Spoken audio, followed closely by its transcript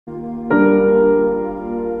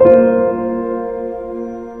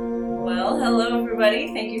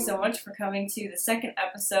everybody. Thank you so much for coming to the second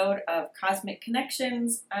episode of Cosmic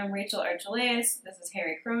Connections. I'm Rachel Archelaus. This is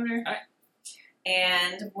Harry Kroner. Hi.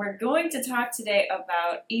 And we're going to talk today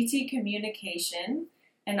about ET communication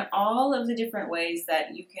and all of the different ways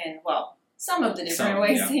that you can, well, some of the different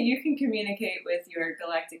ways that you can communicate with your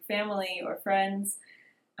galactic family or friends.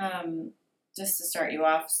 Just to start you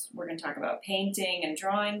off, we're going to talk about painting and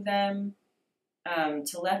drawing them.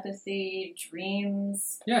 Telepathy,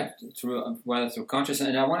 dreams. Yeah, through consciousness.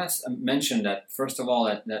 And I want to mention that first of all,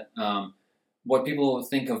 that what people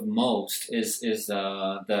think of most is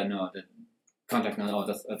the contact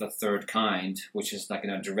of the third kind, which is like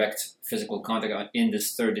direct physical contact in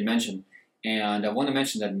this third dimension. And I want to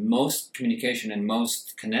mention that most communication and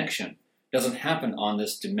most connection doesn't happen on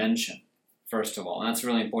this dimension. First of all, and that's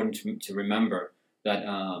really important to remember that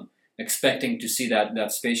expecting to see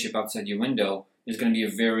that spaceship outside your window is going to be a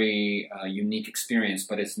very unique experience,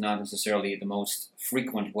 but it's not necessarily the most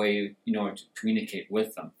frequent way to communicate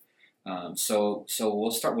with them. So we'll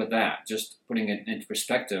start with that, just putting it into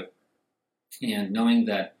perspective, and knowing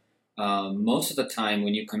that most of the time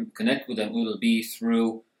when you connect with them, it will be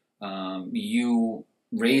through you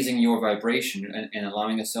raising your vibration and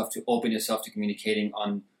allowing yourself to open yourself to communicating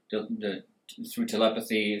on through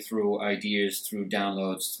telepathy, through ideas, through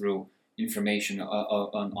downloads, through information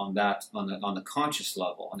on the conscious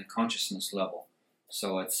level, on the consciousness level.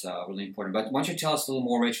 So it's really important. But why don't you tell us a little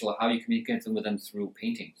more, Rachel, how you communicate with them through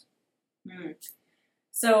paintings?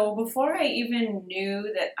 So before I even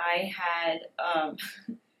knew that I had an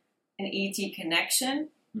ET connection,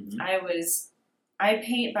 I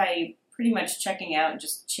paint by pretty much checking out and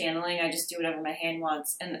just channeling. I just do whatever my hand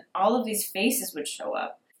wants, and all of these faces would show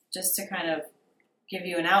up. Just to kind of give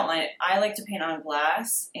you an outline, I like to paint on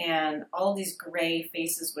glass, and all of these gray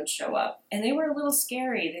faces would show up. And they were a little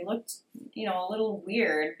scary. They looked, a little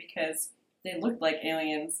weird because they looked like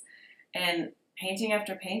aliens. And painting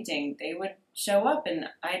after painting, they would show up, and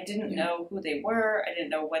I didn't know who they were. I didn't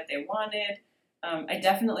know what they wanted. I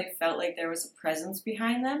definitely felt like there was a presence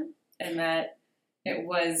behind them, and that it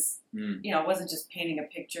was, it wasn't just painting a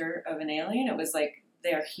picture of an alien. It was like,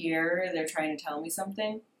 they're here, they're trying to tell me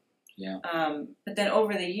something. Yeah. But then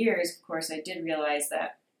over the years, of course, I did realize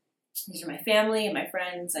that these are my family and my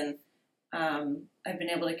friends, and I've been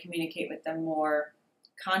able to communicate with them more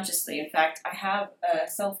consciously. In fact, I have a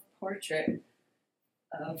self-portrait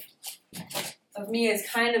of me as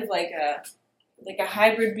kind of like a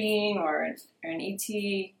hybrid being or an ET.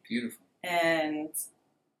 Beautiful. And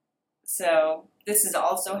so this is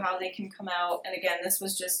also how they can come out. And again, this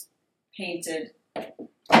was just painted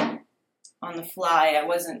on the fly. I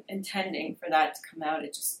wasn't intending for that to come out.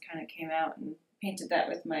 It just kind of came out, and painted that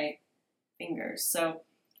with my fingers. So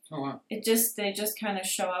they just kind of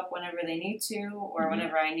show up whenever they need to, or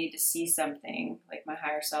whenever I need to see something. Like my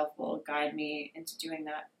higher self will guide me into doing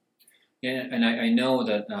that. Yeah, and I know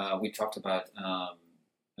that we talked about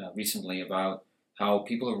recently about how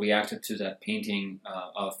people reacted to that painting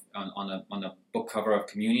on the book cover of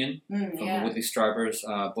Communion from Whitley Strieber's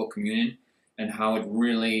book Communion. And how it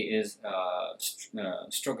really is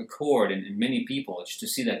struck a chord in many people to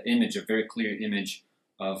see that image, a very clear image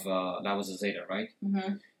of that was a Zeta, right?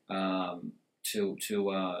 To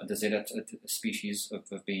the Zeta species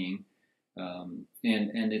of being, and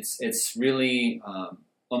it's really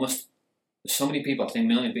almost so many people. I think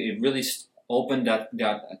million. It really opened that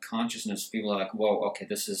consciousness. People are like, whoa, okay,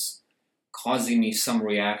 this is causing me some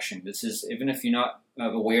reaction. This is, even if you're not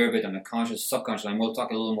aware of it on a conscious, subconscious, and we'll talk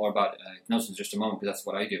a little more about hypnosis in just a moment, because that's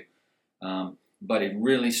what I do. But it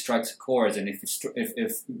really strikes chords, and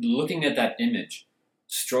if looking at that image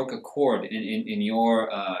stroke a chord in your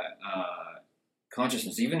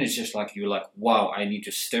consciousness, even it's just like you're like, wow, I need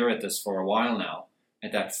to stare at this for a while now,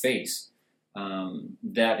 at that face.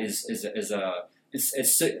 That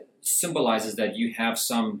it symbolizes that you have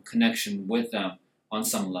some connection with them on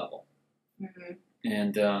some level.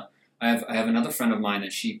 And I have another friend of mine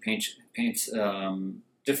that she paints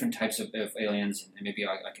different types of aliens, and maybe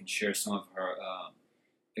I can share some of her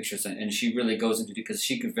pictures. And she really goes into, because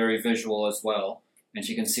she could very visual as well, and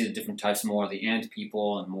she can see the different types, more of the ant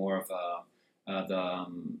people and more of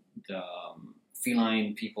the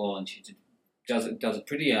feline people, and she does a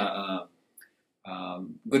pretty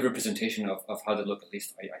good representation of how they look. At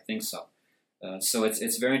least I think so. So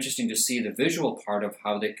it's very interesting to see the visual part of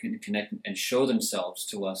how they can connect and show themselves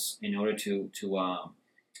to us in order to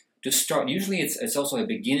start. Usually it's also a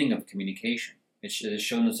beginning of communication. It's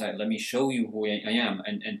showing us that, let me show you who I am,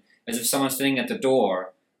 and as if someone's standing at the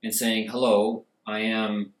door and saying, hello, I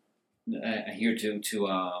am here to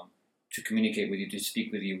communicate with you, to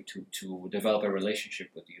speak with you, to develop a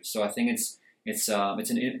relationship with you. So I think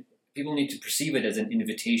people need to perceive it as an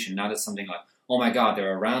invitation, not as something like, oh my God,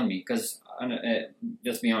 they're around me. Because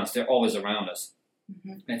let's be honest, they're always around us.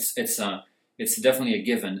 Mm-hmm. It's definitely a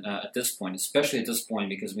given at this point, especially at this point,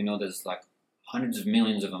 because we know there's like hundreds of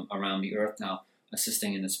millions of them around the earth now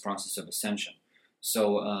assisting in this process of ascension.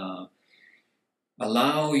 So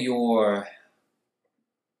allow your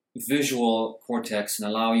visual cortex and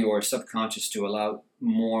allow your subconscious to allow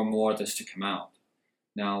more and more of this to come out.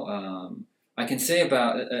 Now, I can say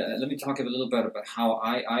about, let me talk a little bit about how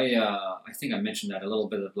I think I mentioned that a little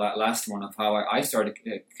bit of the last one, of how I started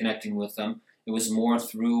connecting with them. It was more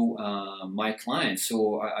through my clients.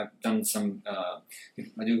 So I've done some,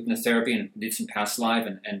 I do hypnotherapy and did some past life,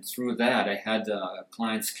 and through that I had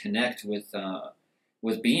clients connect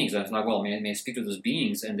with beings. I was like, well, may I speak to those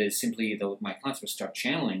beings? And they simply, my clients would start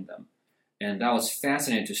channeling them. And that was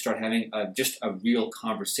fascinating to start having just a real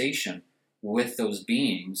conversation with those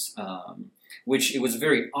beings, which it was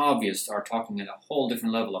very obvious are talking at a whole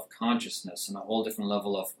different level of consciousness and a whole different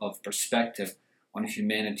level of perspective on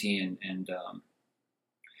humanity, and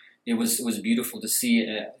it was beautiful to see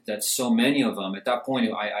that so many of them. At that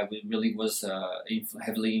point, I really was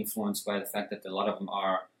heavily influenced by the fact that a lot of them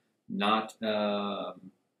are not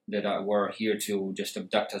that were here to just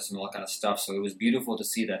abduct us and all that kind of stuff. So it was beautiful to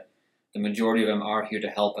see that the majority of them are here to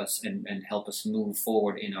help us and help us move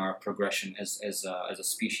forward in our progression as a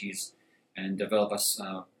species and develop us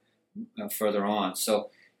further on. So,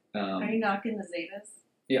 are you knocking the Zetas?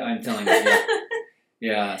 Yeah, I'm telling you. Yeah.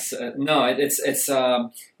 Yeah. So, no, it's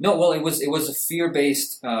no. Well, it was a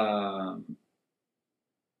fear-based. And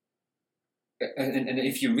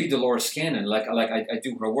if you read Dolores Cannon, like I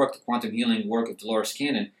do her work, the quantum healing work of Dolores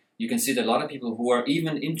Cannon, you can see that a lot of people who are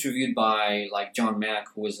even interviewed by, like John Mack,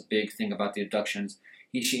 who was a big thing about the abductions,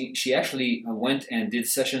 she actually went and did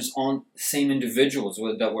sessions on the same individuals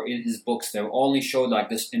that were in his books that only showed like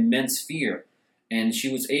this immense fear. And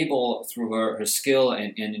she was able, through her skill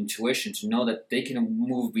and intuition, to know that they can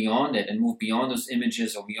move beyond it and move beyond those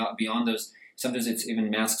images or beyond those. Sometimes it's even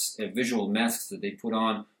masks, visual masks that they put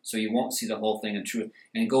on, so you won't see the whole thing in truth,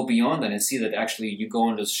 and go beyond that and see that actually you go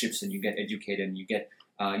on those ships and you get educated and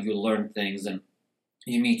you learn things and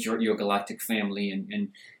you meet your galactic family and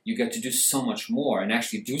you get to do so much more and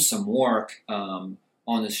actually do some work on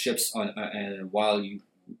the ships while you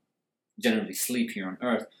generally sleep here on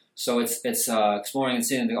Earth. So it's exploring and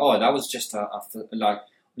seeing, oh, that was just like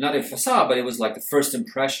not a facade, but it was like the first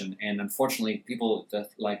impression. And unfortunately, people that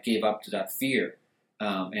like gave up to that fear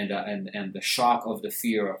and the shock of the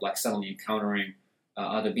fear of like suddenly encountering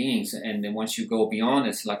other beings. And then once you go beyond,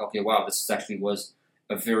 it's like, okay, wow, this actually was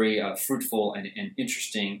a very fruitful and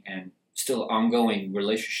interesting and still ongoing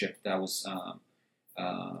relationship. That was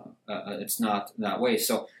it's not that way.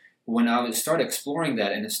 So when I would start exploring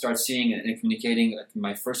that and start seeing and communicating,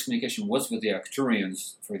 my first communication was with the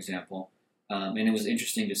Arcturians, for example, and it was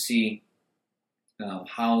interesting to see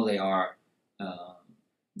how they are.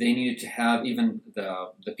 They needed to have even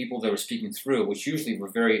the people they were speaking through, which usually were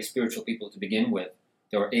very spiritual people to begin with,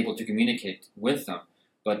 they were able to communicate with them,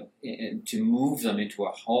 but to move them into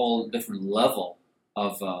a whole different level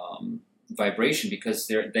of vibration, because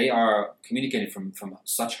they are communicating from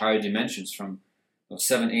such higher dimensions, from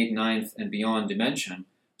 7, 8, 9th and beyond dimension.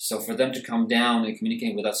 So for them to come down and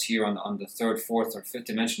communicate with us here on the 3rd, 4th, or 5th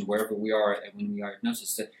dimension, wherever we are when we are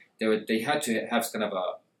hypnosis, they had to have kind of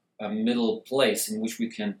a middle place in which we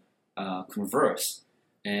can converse.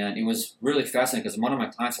 And it was really fascinating because one of my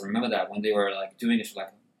clients, I remember that when they were like doing it,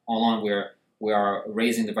 like all on where we are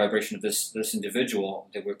raising the vibration of this individual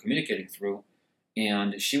that we're communicating through,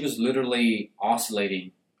 and she was literally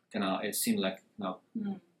oscillating. Kind of, it seemed like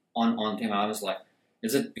on him. I was like,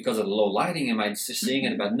 is it because of the low lighting? Am I just seeing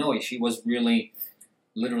it? But no, she was really,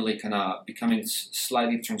 literally kind of becoming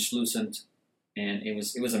slightly translucent, and it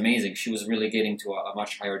was amazing. She was really getting to a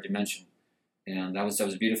much higher dimension, and that was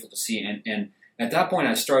beautiful to see. And at that point,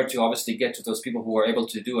 I started to obviously get to those people who were able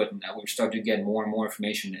to do it, and we started to get more and more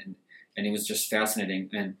information, and it was just fascinating.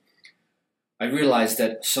 And I realized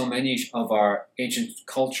that so many of our ancient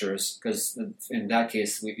cultures, because in that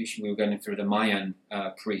case we were going through the Mayan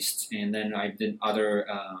priests, and then I did other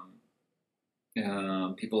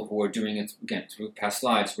people who were doing it again through past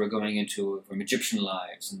lives. We're going into from Egyptian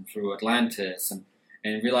lives and through Atlantis,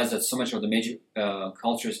 and realized that so much of the major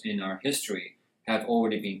cultures in our history have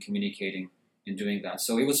already been communicating and doing that.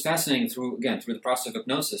 So it was fascinating through the process of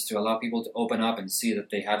hypnosis to allow people to open up and see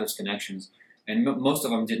that they had those connections. And most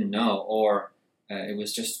of them didn't know, or it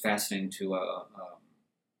was just fascinating to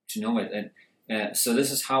know it. And so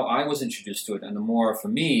this is how I was introduced to it. And the more for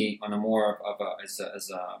me, on a more of as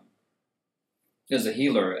as a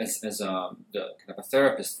healer, as the kind of a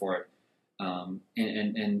therapist for it,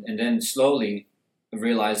 and then slowly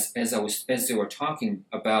realized as they were talking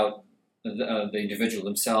about the individual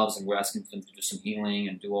themselves, and we're asking them to do some healing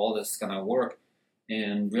and do all this kind of work,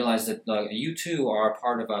 and realized that you too are a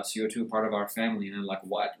part of us, you're too a part of our family, and I'm like,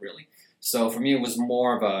 what, really? So for me, it was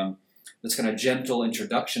more of this kind of gentle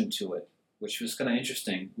introduction to it, which was kind of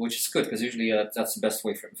interesting, which is good because usually that's the best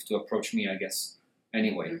way to approach me, I guess.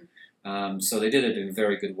 Anyway, so they did it in a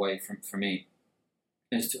very good way for me,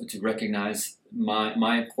 is to recognize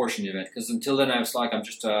my portion of it, because until then I was like, I'm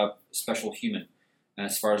just a special human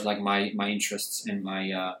as far as like my interests and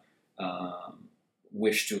my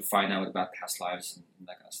wish to find out about past lives and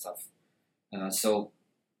that kind of stuff. So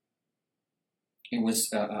it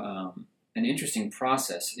was an interesting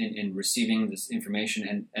process in receiving this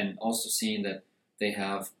information and also seeing that they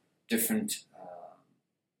have different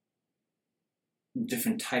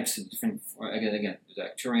types of again the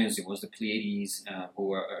Arcturians, it was the Pleiades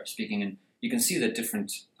who are speaking, and you can see the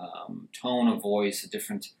different tone of voice, a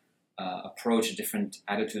different approach, a different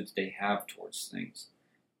attitude they have towards things,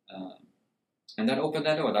 and that opened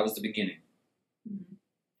that door. That was the beginning. Mm-hmm.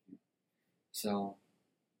 So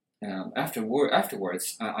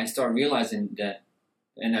afterwards, I started realizing that,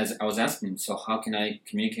 and as I was asking him, so how can I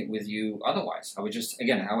communicate with you otherwise? I was just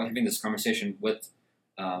having this conversation with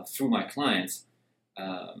through my clients.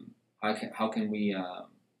 How can we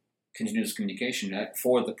continue this communication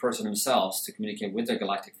for the person themselves to communicate with their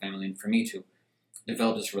galactic family, and for me to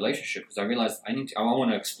develop this relationship? Because I realized I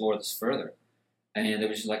want to explore this further, and it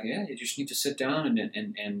was just like, yeah, you just need to sit down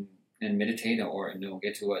and meditate, or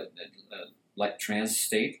get to a light trance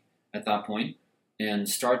state at that point, and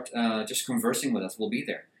start just conversing with us. We'll be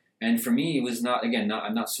there. And for me, it was I'm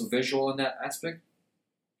not so visual in that aspect,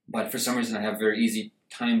 but for some reason I have very easy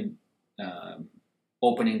time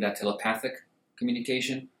opening that telepathic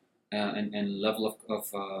communication and level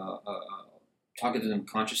of talking to them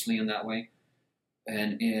consciously in that way,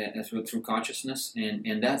 and through consciousness,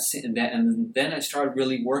 and then I started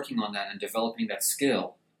really working on that and developing that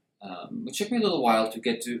skill, which took me a little while to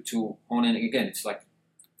get to hone in. Again, it's like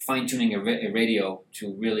fine tuning a radio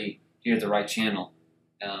to really hear the right channel,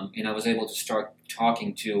 and I was able to start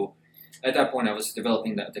talking to. At that point, I was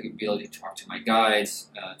developing the ability to talk to my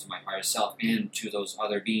guides, to my higher self, and to those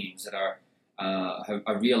other beings that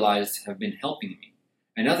I realized have been helping me.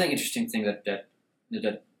 Another interesting thing that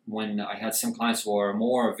when I had some clients who are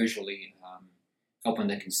more visually open,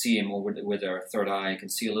 they can see more with their third eye, can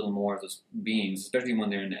see a little more of those beings, especially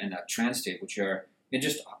when they're in that trance state, which are in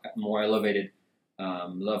just a more elevated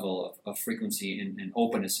level of frequency and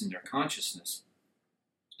openness in their consciousness.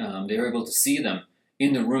 They're able to see them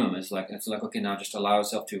in the room. It's like okay, now just allow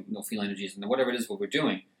yourself to feel energies and whatever it is what we're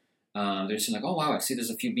doing. They're just like, oh wow, I see there's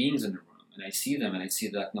a few beings in the room, and I see them, and I see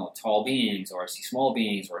that tall beings, or I see small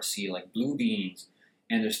beings, or I see like blue beings,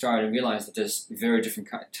 and they're starting to realize that there's very different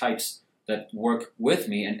types that work with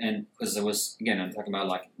me, and because there was, again, I'm talking about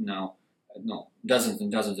like dozens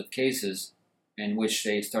and dozens of cases in which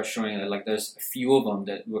they start showing like there's a few of them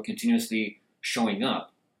that were continuously showing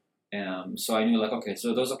up. So I knew like, okay,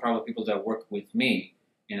 so those are probably people that work with me,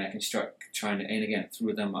 and I can start trying to, and again,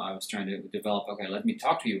 through them, I was trying to develop, okay, let me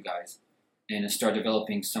talk to you guys, and start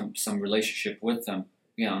developing some relationship with them,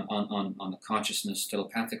 on the consciousness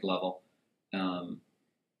telepathic level.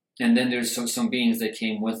 And then there's some beings that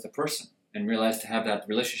came with the person and realized to have that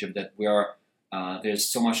relationship that we are, there's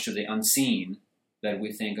so much to the unseen that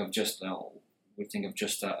we think of just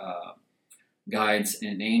guides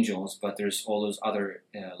and angels, but there's all those other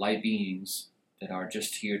light beings that are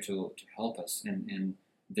just here to help us, and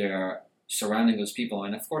they're surrounding those people.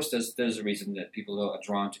 And of course, there's a reason that people are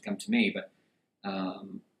drawn to come to me, but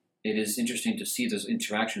it is interesting to see those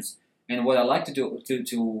interactions. And what I like to do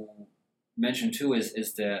to mention too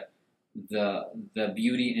is the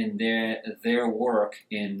beauty in their work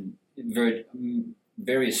in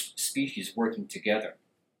various species working together.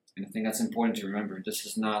 And I think that's important to remember. This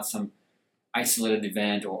is not some isolated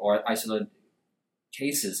event or isolated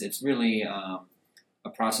cases. It's really a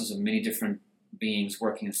process of many different beings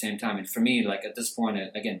working at the same time. And for me, like at this point,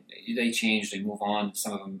 again, they change, they move on.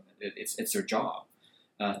 Some of them, it's their job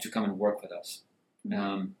to come and work with us.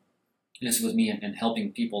 And this was me and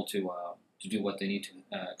helping people to do what they need to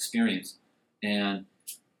experience. And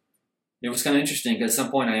it was kind of interesting because at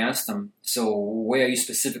some point I asked them, so where are you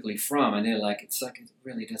specifically from? And they're like, it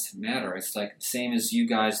really doesn't matter. It's like the same as you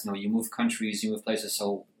guys, you move countries, you move places,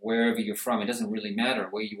 so wherever you're from, it doesn't really matter.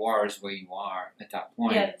 Where you are is where you are at that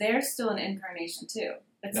point. Yeah, they're still an incarnation too.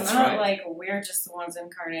 It's That's not right. like we're just the ones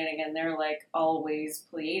incarnating and they're like always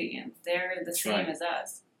Pleiadians. They're the same as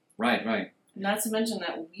us. Right. Not to mention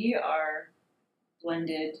that we are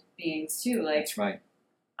blended beings too. Like, That's right.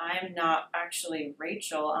 I'm not actually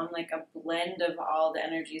Rachel. I'm like a blend of all the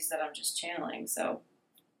energies that I'm just channeling. So,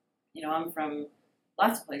 I'm from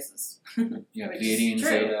lots of places. Yeah, Pleiadian,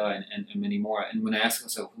 Zeta, and many more. And when I ask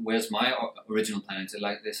myself, where's my original planet?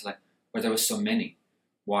 It's like, well, there were so many.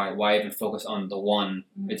 Why even focus on the one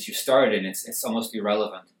that you started in? It's almost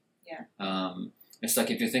irrelevant. Yeah. It's like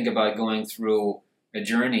if you think about going through a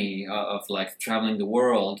journey of like traveling the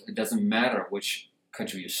world, it doesn't matter which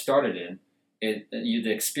country you started in.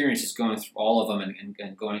 The experience is going through all of them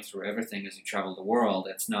and going through everything as you travel the world.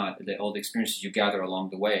 It's not all the experiences you gather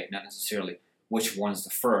along the way, not necessarily which one's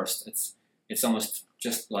the first. It's almost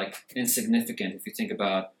just like insignificant if you think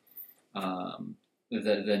about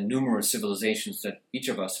the numerous civilizations that each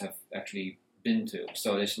of us have actually been to.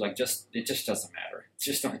 So it's like it just doesn't matter.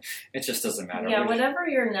 It just doesn't matter. Yeah, whatever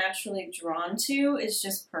you're naturally drawn to is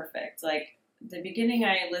just perfect. Like the beginning,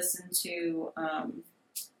 I listened to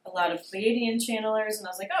a lot of Pleiadian channelers, and I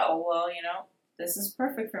was like, oh, well, this is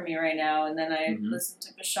perfect for me right now. And then I listened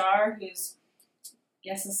to Bashar, who's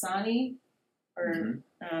Yesasani, and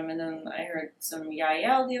then I heard some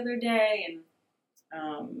Yael the other day,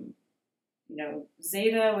 and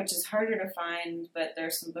Zeta, which is harder to find, but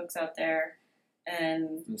there's some books out there,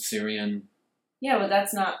 and Syrian. Yeah, but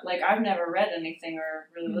that's not like I've never read anything or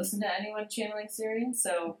really listened to anyone channeling Syrian,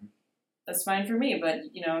 so. That's fine for me,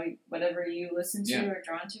 but whatever you listen to or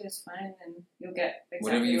drawn to is fine, and you'll get exactly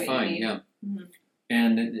whatever you what find. You need. Yeah,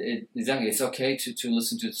 and exactly, it's okay to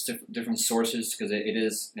listen to different sources because it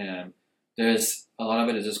is. There's a lot of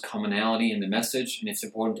it is just commonality in the message, and it's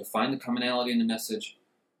important to find the commonality in the message.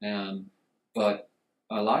 But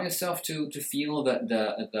allow yourself to feel that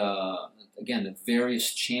the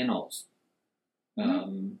various channels.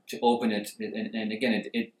 To open it, and again,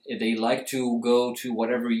 they like to go to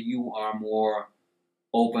whatever you are more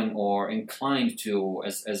open or inclined to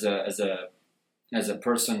as a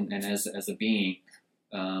person and as a being.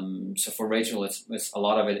 So for Rachel, it's a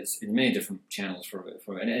lot of it. It's in many different channels for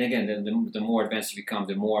and again, the more advanced you become,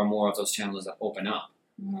 the more and more of those channels that open up.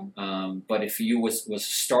 But if you was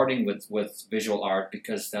starting with visual art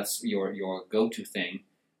because that's your go-to thing,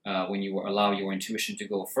 when you allow your intuition to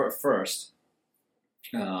go first.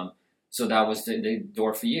 So that was the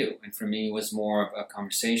door for you, and for me it was more of a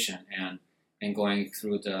conversation and going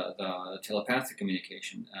through the telepathic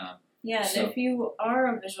communication. And if you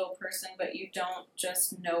are a visual person, but you don't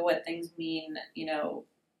just know what things mean,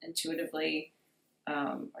 intuitively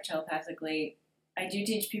or telepathically, I do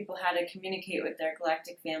teach people how to communicate with their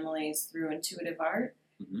galactic families through intuitive art.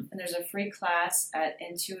 And there's a free class at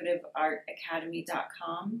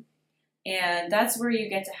intuitiveartacademy.com. And that's where you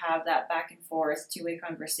get to have that back and forth, two-way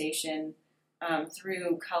conversation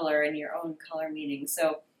through color and your own color meaning.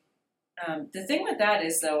 So the thing with that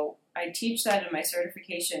is, though, I teach that in my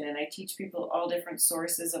certification, and I teach people all different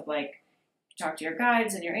sources of, like, talk to your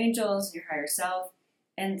guides and your angels and your higher self.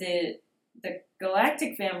 And the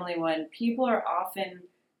galactic family one, people are often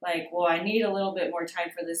like, well, I need a little bit more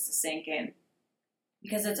time for this to sink in.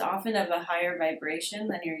 Because it's often of a higher vibration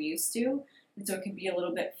than you're used to. And so it can be a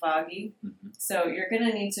little bit foggy. So you're going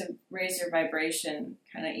to need to raise your vibration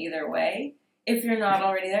kind of either way. If you're not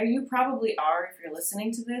already there, you probably are. If you're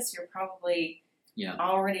listening to this, you're probably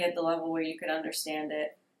already at the level where you could understand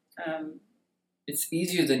it. It's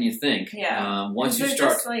easier than you think. Yeah. Once you they're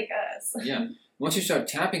start, just like us. Once you start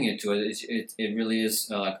tapping into it, it really is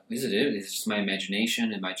like, is it? It's just my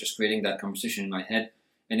imagination and my just creating that conversation in my head.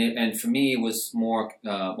 And for me, it was more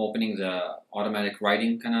opening the automatic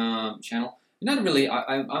writing kind of channel. Not really.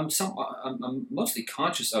 I'm mostly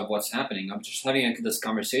conscious of what's happening. I'm just having this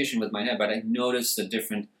conversation with my head, but I notice a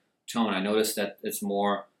different tone. I notice that it's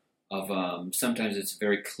more of sometimes it's a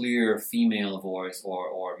very clear female voice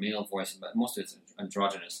or male voice, but most of it's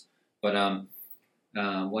androgynous. But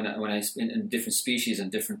when I in different species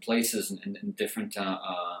and different places and different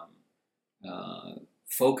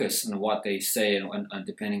focus on what they say and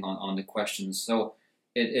depending on the questions. So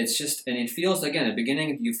it's just, and it feels, again, at the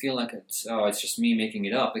beginning you feel like it's just me making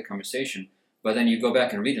it up, the conversation. But then you go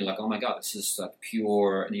back and read it like, oh my God, this is like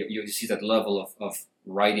pure. And you see that level of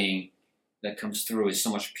writing that comes through is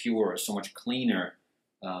so much purer, so much cleaner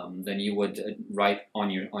than you would write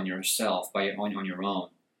on yourself on your own.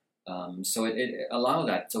 So it allow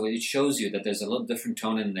that. So it shows you that there's a little different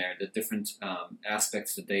tone in there, the different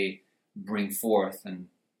aspects that they bring forth, and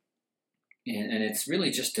it's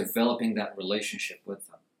really just developing that relationship with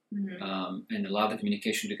them, and allow the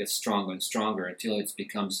communication to get stronger and stronger until it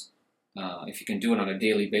becomes, if you can do it on a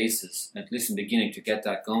daily basis, at least in the beginning, to get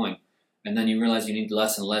that going, and then you realize you need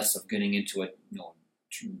less and less of getting into it,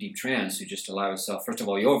 deep trance, you just allow yourself. First of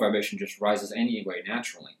all, your vibration just rises anyway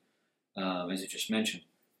naturally, as you just mentioned,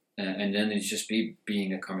 and then it's just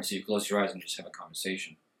being a conversation. You close your eyes and just have a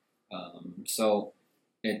conversation. So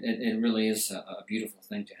it really is a beautiful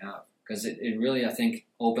thing to have, because it really, I think,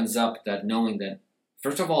 opens up that knowing that,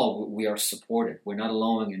 first of all, we are supported. We're not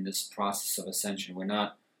alone in this process of ascension. We're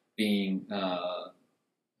not being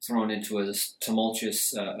thrown into a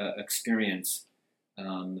tumultuous experience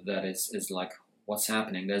that is like, what's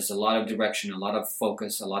happening. There's a lot of direction, a lot of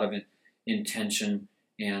focus, a lot of intention,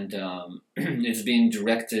 and it's being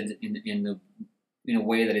directed in a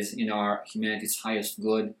way that is in our humanity's highest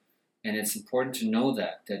good. And it's important to know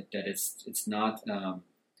that it's not,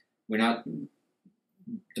 we're not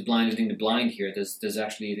the blind leading the blind here. There's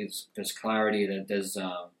actually there's clarity, that there's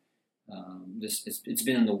it's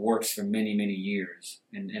been in the works for many years,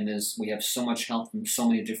 and we have so much help from so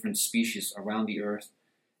many different species around the earth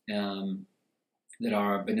that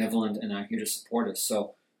are benevolent and are here to support us.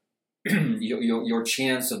 So your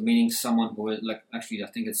chance of meeting someone who, like, actually, I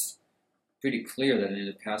think it's pretty clear that in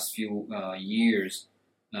the past few years,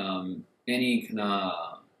 any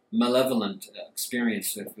malevolent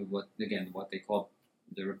experience with what they call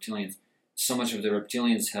the reptilians. So much of the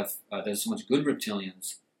reptilians have there's so much good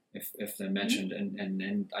reptilians, if they're mentioned,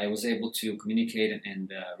 and I was able to communicate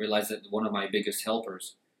and realize that one of my biggest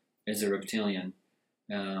helpers is a reptilian,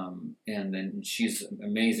 and then she's an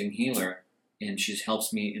amazing healer, and she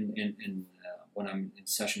helps me in when I'm in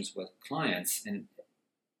sessions with clients, and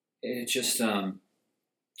it's just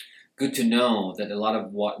good to know that a lot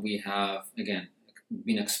of what we have, again,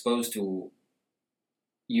 been exposed to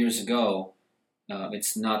years ago,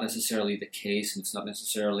 it's not necessarily the case, and it's not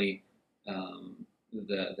necessarily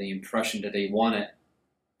the impression that they want to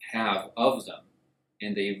have of them,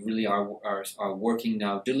 and they really are working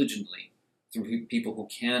now diligently through people who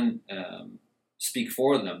can speak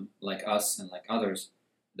for them, like us and like others,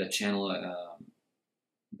 that channel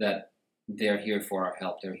that they're here for our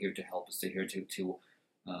help. They're here to help us. They're here to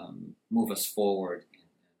move us forward and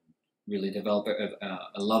really develop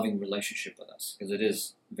a loving relationship with us, because it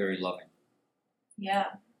is very loving. Yeah,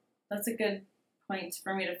 that's a good point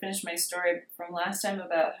for me to finish my story from last time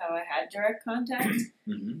about how I had direct contact.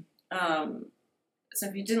 So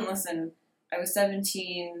if you didn't listen, I was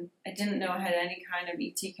 17. I didn't know I had any kind of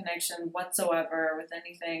ET connection whatsoever with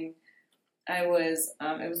anything. I was,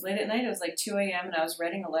 it was late at night. It was like 2 a.m. and I was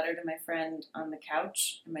writing a letter to my friend on the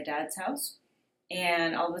couch in my dad's house.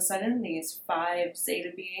 And all of a sudden, these 5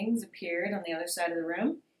 Zeta beings appeared on the other side of the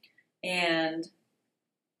room. And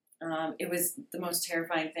it was the most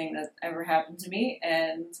terrifying thing that ever happened to me.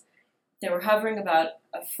 And they were hovering about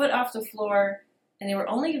a foot off the floor, and they were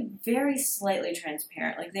only very slightly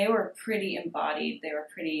transparent. Like, they were pretty embodied. They were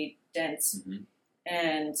pretty dense. Mm-hmm.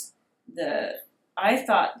 And I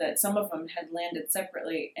thought that some of them had landed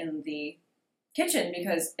separately in the kitchen,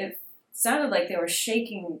 because it sounded like they were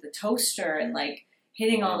shaking the toaster and, like,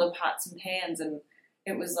 hitting all the pots and pans, and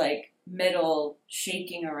it was, like, metal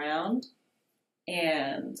shaking around.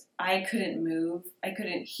 And I couldn't move. I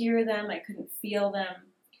couldn't hear them. I couldn't feel them.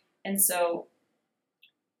 And so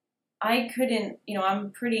I couldn't, I'm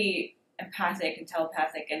pretty empathic and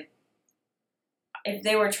telepathic, and if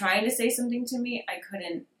they were trying to say something to me, I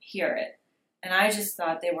couldn't hear it. And I just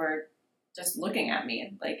thought they were just looking at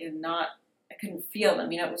me, I couldn't feel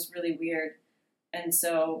them. It was really weird. And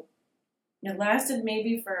so it lasted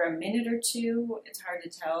maybe for a minute or two. It's hard to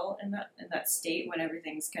tell in that state when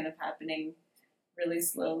everything's kind of happening really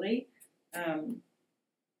slowly.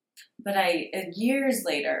 But years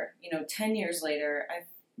later, 10 years later,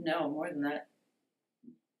 more than that,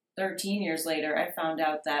 13 years later, I found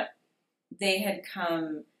out that they had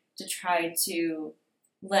come to try to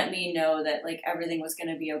let me know that, like, everything was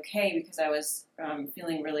going to be okay, because I was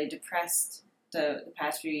feeling really depressed the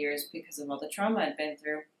past few years because of all the trauma I'd been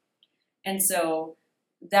through. And so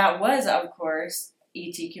that was, of course,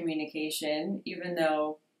 ET communication. Even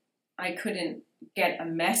though I couldn't get a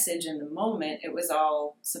message in the moment, it was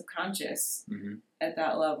all subconscious at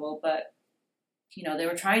that level. But, they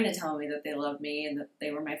were trying to tell me that they loved me and that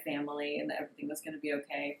they were my family and that everything was going to be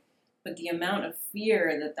okay. But the amount of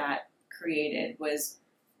fear that created was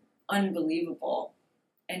unbelievable.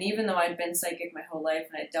 And even though I'd been psychic my whole life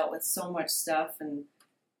and I dealt with so much stuff, and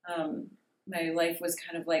my life was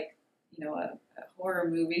kind of like, a horror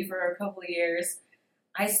movie for a couple of years,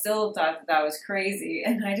 I still thought that was crazy.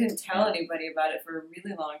 And I didn't tell anybody about it for a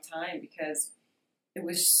really long time because it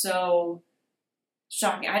was so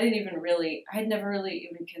shocking. I had never really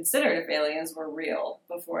even considered if aliens were real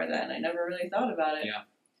before then. I never really thought about it. Yeah.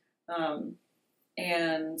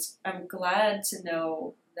 And I'm glad to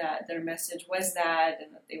know that their message was that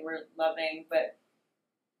and that they were loving, but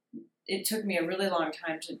it took me a really long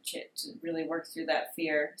time to really work through that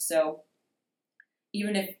fear. So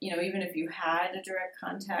even if you had a direct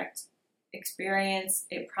contact experience,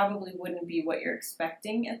 it probably wouldn't be what you're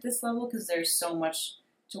expecting at this level because there's so much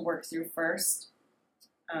to work through first.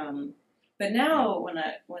 But now when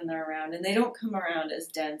they're around, and they don't come around as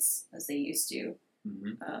dense as they used to,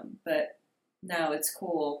 but now it's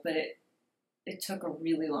cool. But it took a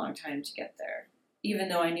really long time to get there, even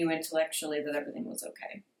though I knew intellectually that everything was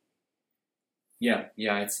okay. Yeah.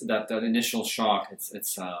 It's that initial shock.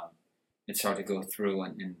 It's hard to go through,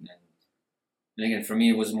 and again, for me,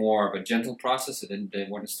 it was more of a gentle process. They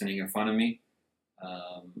weren't standing in front of me,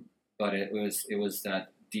 but it was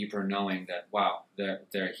that deeper knowing that wow,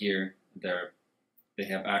 they're here. They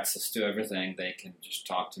have access to everything. They can just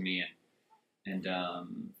talk to me, and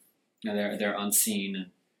they're unseen.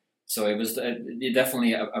 And so it was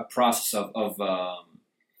definitely a process of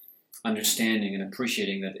understanding and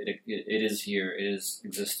appreciating that it is here, it is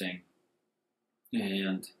existing,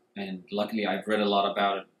 and luckily I've read a lot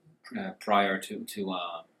about it prior to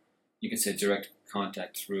you could say direct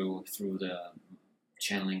contact through the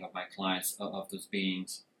channeling of my clients of those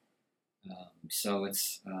beings. So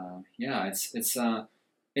it's a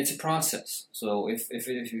process. So if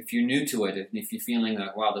you're new to it, if you're feeling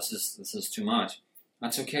like wow, this is too much,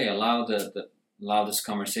 that's okay. Allow allow this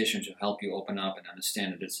conversation to help you open up and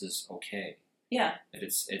understand that this is okay. Yeah. That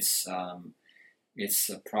it's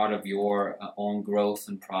a part of your own growth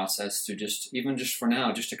and process to just for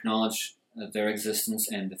now, just acknowledge their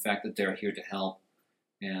existence and the fact that they're here to help.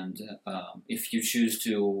 And if you choose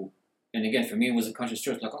to. And again, for me, it was a conscious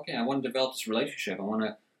choice. Like, okay, I want to develop this relationship. I want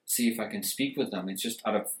to see if I can speak with them. It's just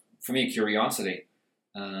out of, for me, curiosity.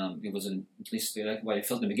 It was at least what I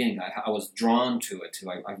felt in the beginning. I was drawn to it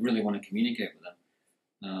too. I really want to communicate with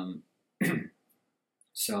them.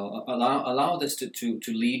 So allow this to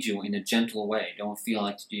lead you in a gentle way. Don't feel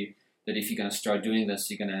like that if you're going to start doing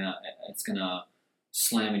this, it's gonna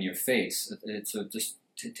slam in your face. So just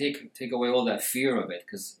to take away all that fear of it,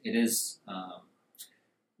 because it is.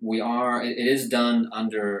 It is done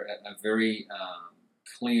under a very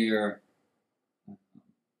clear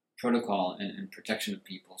protocol and protection of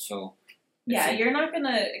people. So you're not going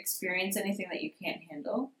to experience anything that you can't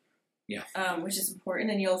handle. Yeah. Which is important,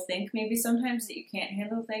 and you'll think maybe sometimes that you can't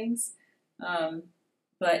handle things,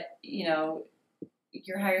 but your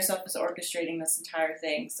higher self is orchestrating this entire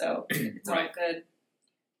thing, so it's all good.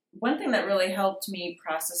 One thing that really helped me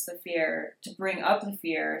process the fear, to bring up the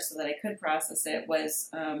fear so that I could process it,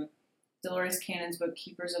 was Dolores Cannon's book,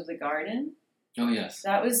 Keepers of the Garden. Oh, yes.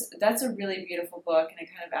 That's a really beautiful book, and it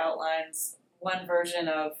kind of outlines one version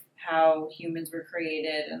of how humans were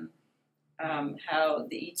created and how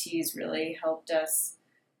the ETs really helped us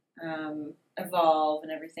evolve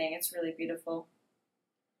and everything. It's really beautiful.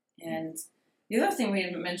 And the other thing we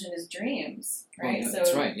haven't mentioned is dreams, right? Oh, yeah,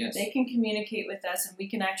 that's right, yes. They can communicate with us, and we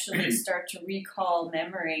can actually start to recall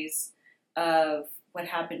memories of what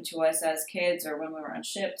happened to us as kids or when we were on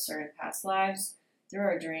ships or in past lives through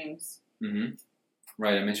our dreams. Mm-hmm.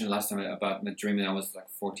 Right, I mentioned last time about the dream that I was like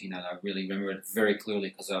 14, and I really remember it very clearly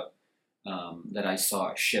because of that I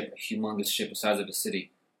saw a humongous ship the size of a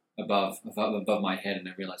city above my head, and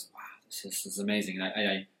I realized, wow, this is amazing. And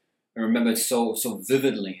I remember it so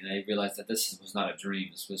vividly, and I realized that this was not a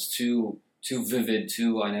dream. This was too vivid,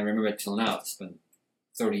 and I remember it till now. It's been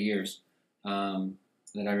 30 years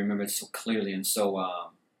that I remember it so clearly, and so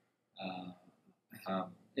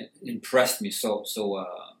it impressed me so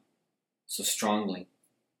strongly.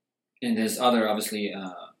 And there's other, obviously,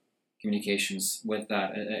 communications with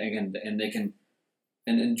that. Again, and they can,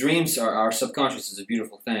 and dreams are, our subconscious is a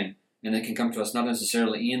beautiful thing, and they can come to us not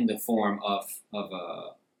necessarily in the form of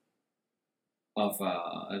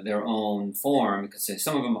their own form. Because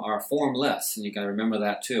some of them are formless, and you got to remember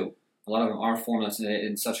that too. A lot of them are formless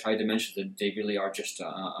in such high dimensions that they really are just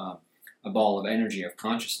a ball of energy, of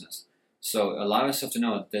consciousness. So allow yourself to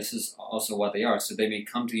know that this is also what they are. So they may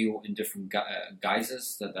come to you in different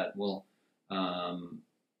guises that will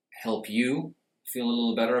help you feel a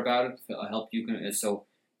little better about it. Help you. So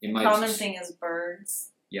it might. Common thing is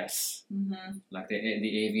birds. Yes. Mm-hmm. Like the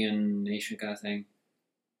avian nation kind of thing.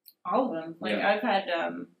 All of them. Like I've had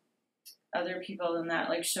other people than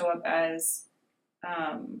that show up as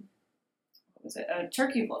what was it? A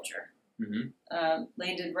turkey vulture. Mm-hmm.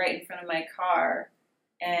 Landed right in front of my car.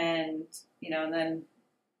 And, and then,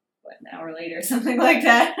 an hour later, something like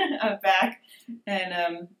that, I'm back.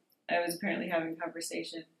 And I was apparently having a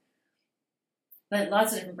conversation. But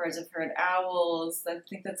lots of different birds. I've heard owls. I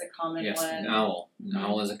think that's a common one. Yes, an owl. Mm-hmm. An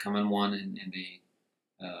owl is a common one in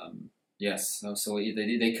Yes, so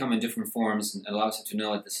they come in different forms and allows you to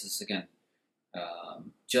know that this is, again,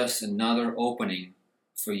 just another opening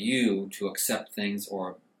for you to accept things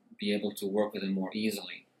or be able to work with them more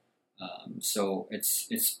easily. So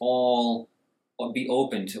it's all, be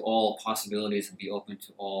open to all possibilities and be open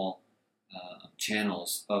to all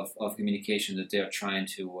channels of communication that they're trying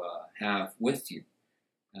to have with you.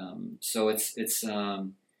 So it's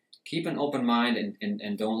keep an open mind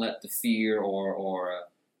and don't let the fear or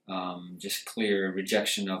just clear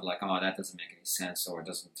rejection of like, oh, that doesn't make any sense or it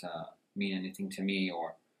doesn't mean anything to me,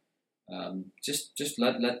 or just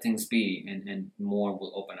let things be, and more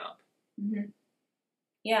will open up. Mm-hmm.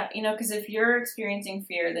 Yeah, because if you're experiencing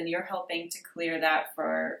fear, then you're helping to clear that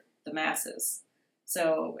for the masses.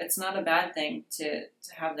 So it's not a bad thing to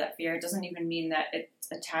have that fear. It doesn't even mean that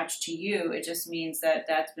it's attached to you. It just means that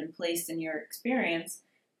that's been placed in your experience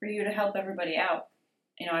for you to help everybody out.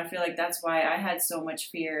 I feel like that's why I had so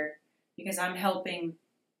much fear, because I'm helping.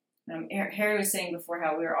 Harry was saying before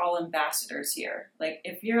how we are all ambassadors here. Like,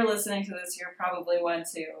 if you're listening to this, you're probably one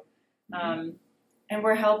too. And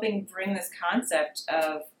we're helping bring this concept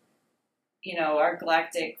of, our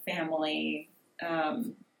galactic family, all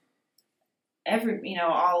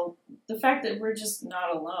the fact that we're just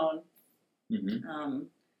not alone. Mm-hmm.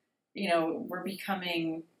 We're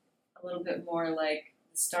becoming a little bit more like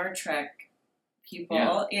Star Trek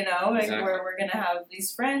people, exactly. where we're going to have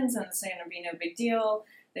these friends and it's going to be no big deal.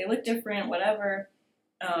 They look different, whatever.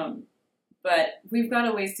 But we've got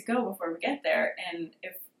a ways to go before we get there. And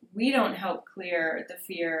if we don't help clear the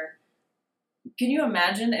fear, can you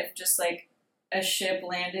imagine if just like a ship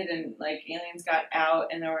landed and like aliens got out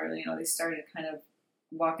and there were, they started kind of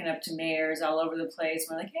walking up to mayors all over the place.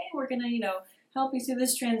 We're like, hey, we're going to, help you through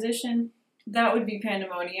this transition. That would be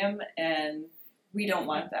pandemonium. And we don't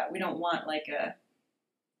want that. We don't want like a,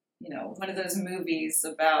 one of those movies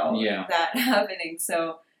about that happening.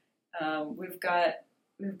 So we've got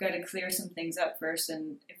to clear some things up first.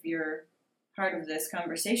 And if you're part of this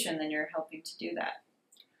conversation, then you're helping to do that.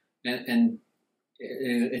 And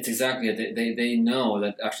it's exactly it. They know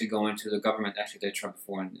that actually going to the government, actually they tried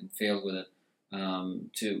before and failed with it,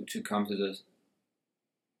 to come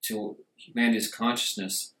to humanity's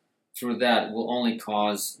consciousness through that will only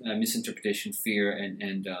cause misinterpretation, fear,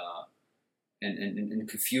 and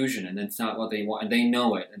confusion, and it's not what they want, and they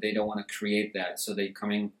know it, and they don't want to create that, so they're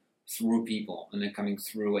coming through people, and they're coming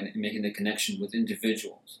through and making the connection with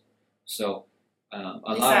individuals. So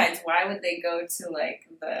besides, why would they go to like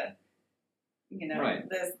the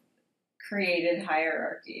the created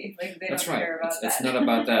hierarchy? Like, they don't care about that. It's not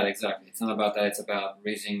about that, exactly. It's not about that. It's about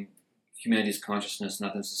raising humanity's consciousness,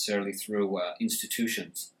 not necessarily through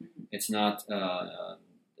institutions. Mm-hmm. It's not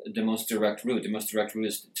the most direct route. The most direct route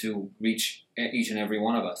is to reach each and every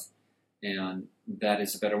one of us, and that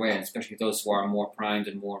is a better way. And especially those who are more primed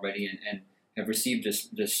and more ready and have received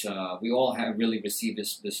this. We all have really received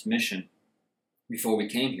this mission before we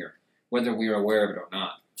came here, whether we are aware of it or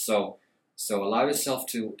not. So allow yourself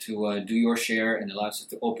to do your share, and allow yourself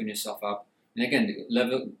to open yourself up. And again,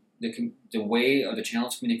 the way of the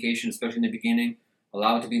channels of communication, especially in the beginning,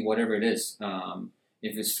 allow it to be whatever it is.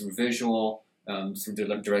 If it's through visual, through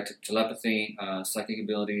direct telepathy, psychic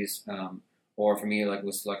abilities, or for me, like it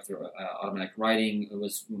was like through automatic writing. It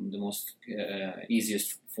was the most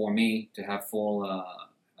easiest for me to have full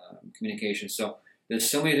communication. So there's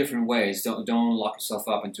so many different ways. Don't lock yourself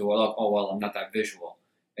up into I'm not that visual.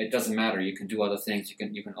 It doesn't matter. You can do other things.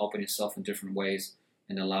 You can open yourself in different ways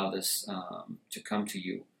and allow this to come to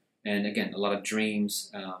you. And again, a lot of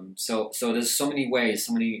dreams. So there's so many ways.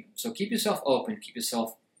 So keep yourself open. Keep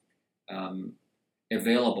yourself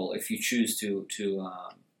available if you choose to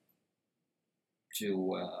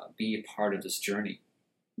be a part of this journey.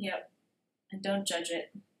 Yep. And don't judge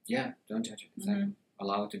it. Yeah, don't judge it. Exactly. Mm-hmm.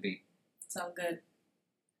 Allow it to be. Sounds good.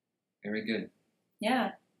 Very good.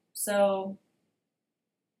 Yeah. So,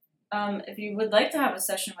 if you would like to have a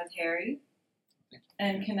session with Harry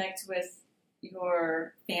and connect with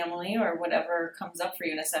your family or whatever comes up for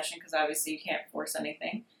you in a session, because obviously you can't force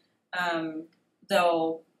anything,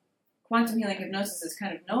 though quantum healing hypnosis is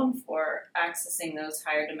kind of known for accessing those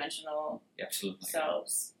higher dimensional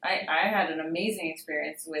selves. I had an amazing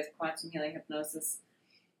experience with quantum healing hypnosis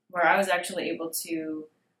where I was actually able to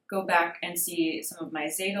go back and see some of my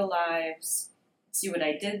Zeta lives, see what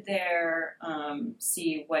I did there,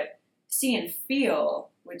 see and feel,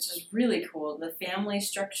 which is really cool, the family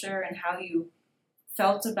structure and how you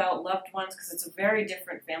felt about loved ones, because it's a very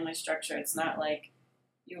different family structure. It's not like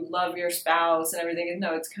you love your spouse and everything.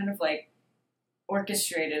 No, it's kind of like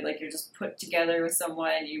orchestrated, like you're just put together with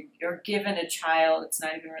someone, you're given a child, it's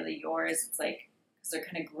not even really yours. It's like, because because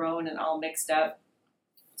they're kind of grown and all mixed up.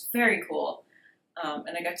 It's very cool.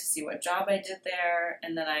 And I got to see what job I did there,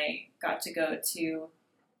 and then I got to go to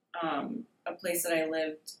a place that I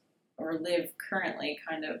live currently,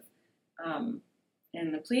 kind of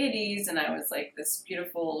in the Pleiades, and I was like this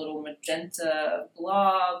beautiful little magenta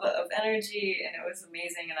blob of energy, and it was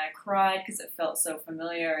amazing, and I cried because it felt so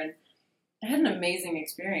familiar, and I had an amazing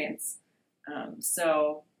experience.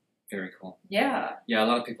 So very cool. Yeah. Yeah, a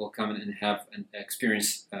lot of people come and have an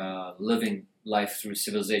experience living life through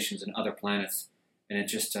civilizations and other planets, and it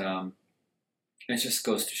just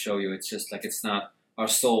goes to show you, it's just like, it's not, our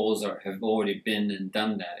souls have already been and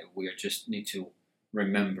done that. We just need to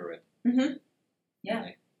remember it. Mm-hmm. Yeah.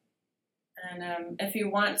 Really. And if you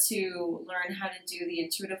want to learn how to do the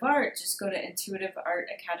intuitive art, just go to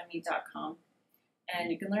intuitiveartacademy.com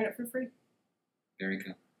and you can learn it for free. Very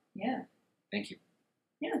good. Yeah. Thank you.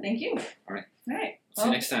 Yeah, thank you. All right. All right. See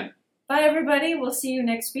you next time. Bye, everybody. We'll see you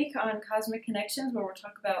next week on Cosmic Connections, where we'll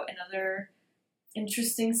talk about another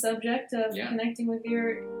interesting subject of connecting with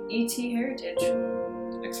your ET heritage.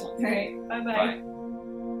 Excellent. All right. Bye-bye. Bye.